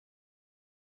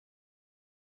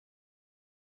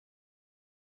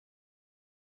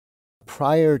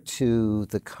Prior to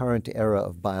the current era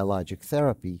of biologic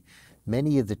therapy,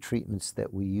 many of the treatments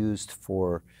that we used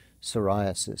for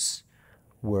psoriasis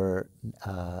were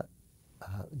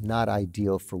not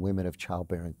ideal for women of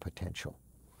childbearing potential.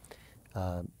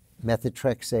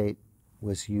 Methotrexate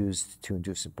was used to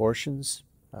induce abortions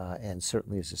and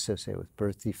certainly is associated with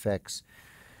birth defects.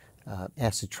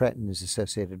 Acitretin is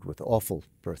associated with awful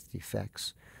birth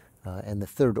defects. And the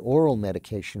third oral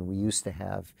medication we used to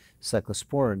have,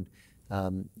 cyclosporin,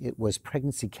 it was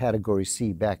pregnancy category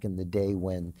C back in the day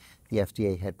when the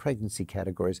FDA had pregnancy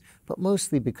categories, but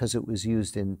mostly because it was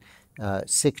used in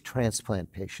sick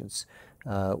transplant patients.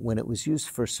 When it was used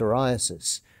for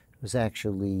psoriasis, it was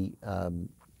actually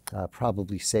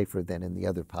probably safer than in the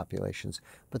other populations.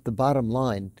 But the bottom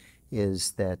line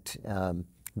is that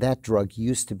that drug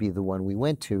used to be the one we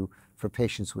went to for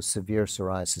patients with severe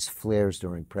psoriasis flares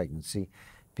during pregnancy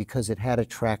because it had a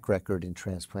track record in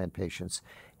transplant patients.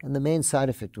 And the main side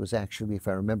effect was actually, if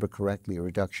I remember correctly, a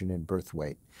reduction in birth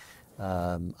weight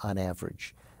on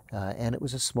average. And it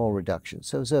was a small reduction.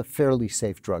 So it was a fairly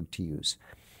safe drug to use.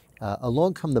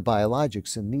 Along come the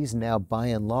biologics, and these now, by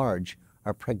and large,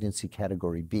 are pregnancy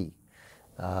category B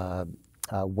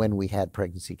when we had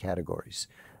pregnancy categories.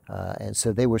 And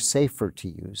so they were safer to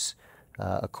use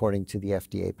according to the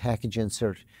FDA package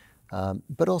insert,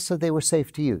 but also they were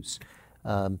safe to use.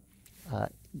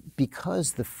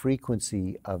 Because the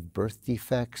frequency of birth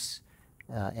defects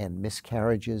and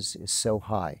miscarriages is so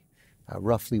high,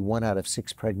 roughly 1 out of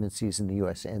 6 pregnancies in the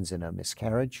U.S. ends in a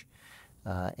miscarriage,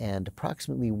 and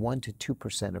approximately 1 to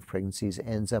 2% of pregnancies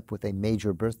ends up with a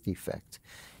major birth defect,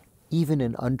 even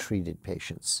in untreated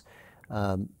patients.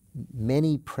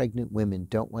 Many pregnant women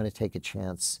don't want to take a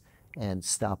chance and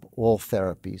stop all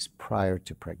therapies prior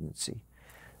to pregnancy.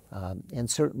 And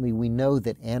certainly we know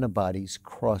that antibodies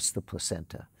cross the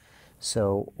placenta.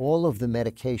 So all of the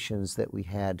medications that we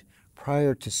had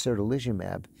prior to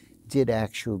certolizumab did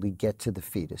actually get to the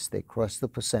fetus. They crossed the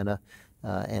placenta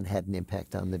and had an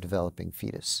impact on the developing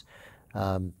fetus.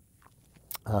 None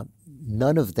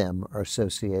of them are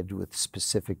associated with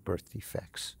specific birth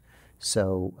defects.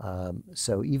 So,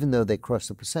 so even though they cross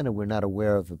the placenta, we're not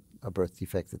aware of a birth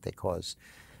defect that they cause.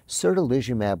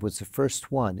 Certolizumab was the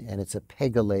first one, and it's a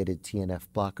pegylated TNF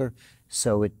blocker,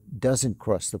 so it doesn't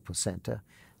cross the placenta,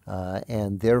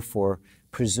 and therefore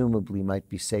presumably might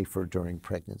be safer during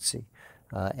pregnancy.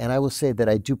 And I will say that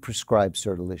I do prescribe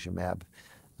certolizumab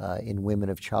in women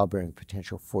of childbearing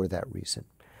potential for that reason.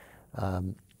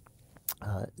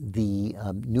 The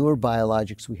newer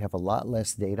biologics we have a lot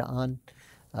less data on,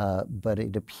 but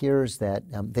it appears that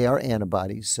they are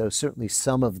antibodies, so certainly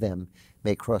some of them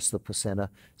may cross the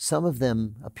placenta. Some of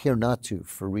them appear not to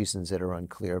for reasons that are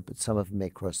unclear, but some of them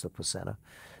may cross the placenta.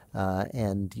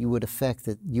 And you would expect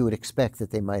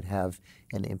that they might have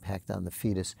an impact on the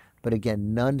fetus. But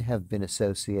again, none have been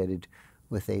associated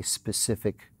with a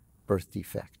specific birth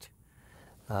defect.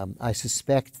 I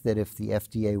suspect that if the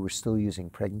FDA were still using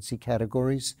pregnancy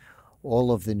categories,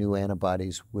 all of the new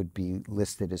antibodies would be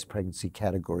listed as pregnancy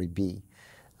category B,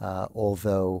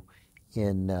 although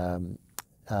in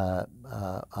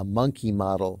a monkey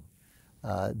model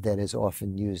that is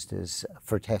often used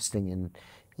for testing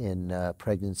in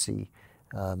pregnancy,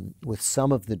 with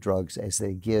some of the drugs, as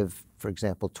they give, for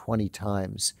example, 20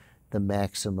 times the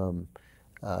maximum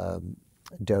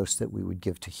dose that we would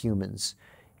give to humans,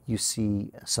 you see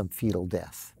some fetal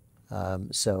death.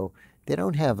 So they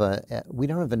don't have we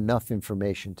don't have enough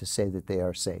information to say that they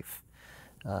are safe.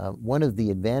 One of the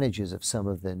advantages of some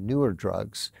of the newer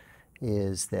drugs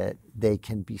is that they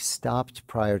can be stopped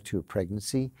prior to a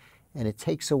pregnancy, and it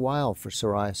takes a while for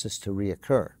psoriasis to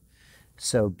reoccur.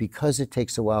 So because it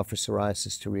takes a while for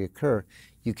psoriasis to reoccur,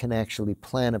 you can actually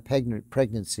plan a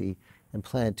pregnancy and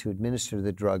plan to administer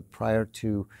the drug prior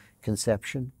to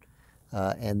conception,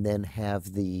 and then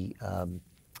have the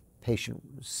patient,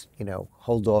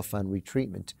 hold off on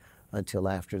retreatment until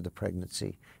after the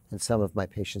pregnancy. And some of my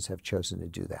patients have chosen to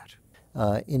do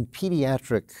that. In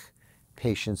pediatric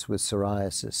patients with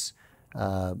psoriasis,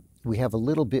 we have a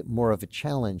little bit more of a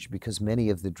challenge because many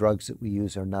of the drugs that we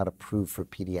use are not approved for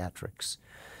pediatrics.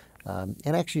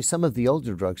 And actually, some of the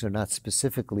older drugs are not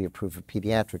specifically approved for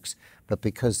pediatrics, but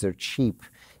because they're cheap,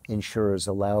 insurers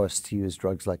allow us to use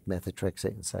drugs like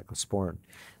methotrexate and cyclosporin.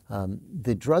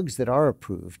 The drugs that are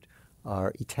approved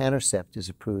are etanercept is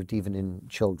approved even in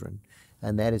children,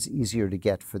 and that is easier to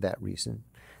get for that reason.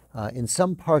 In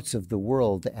some parts of the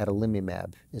world,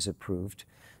 adalimumab is approved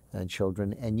in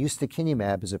children, and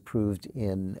ustekinumab is approved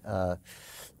in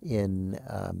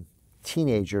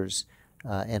teenagers,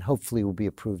 and hopefully will be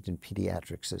approved in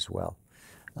pediatrics as well.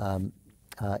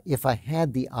 If I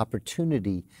had the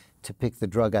opportunity to pick the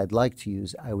drug I'd like to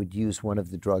use, I would use one of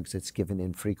the drugs that's given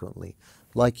infrequently,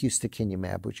 like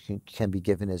ustekinumab, which can be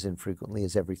given as infrequently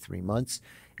as every 3 months,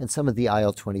 and some of the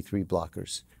IL-23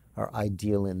 blockers are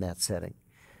ideal in that setting.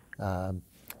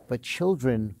 But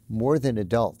children, more than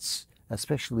adults,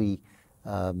 especially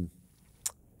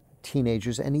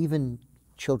teenagers and even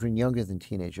children younger than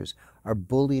teenagers, are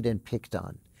bullied and picked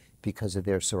on because of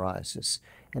their psoriasis.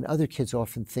 And other kids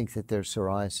often think that their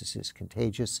psoriasis is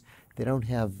contagious. They don't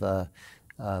have the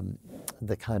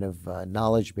kind of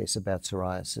knowledge base about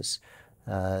psoriasis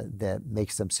that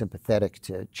makes them sympathetic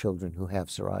to children who have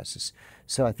psoriasis.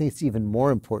 So I think it's even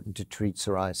more important to treat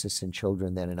psoriasis in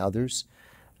children than in others.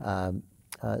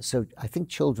 So I think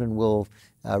children will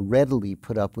readily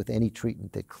put up with any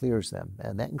treatment that clears them,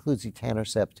 and that includes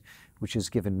etanercept, which is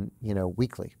given,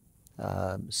 weekly.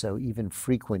 So even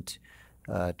frequent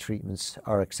treatments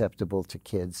are acceptable to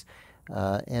kids.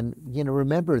 And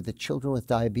remember that children with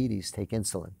diabetes take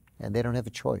insulin, and they don't have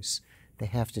a choice. They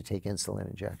have to take insulin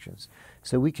injections.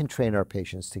 So we can train our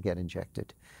patients to get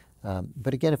injected.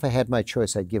 But again, if I had my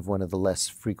choice, I'd give one of the less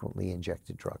frequently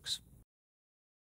injected drugs.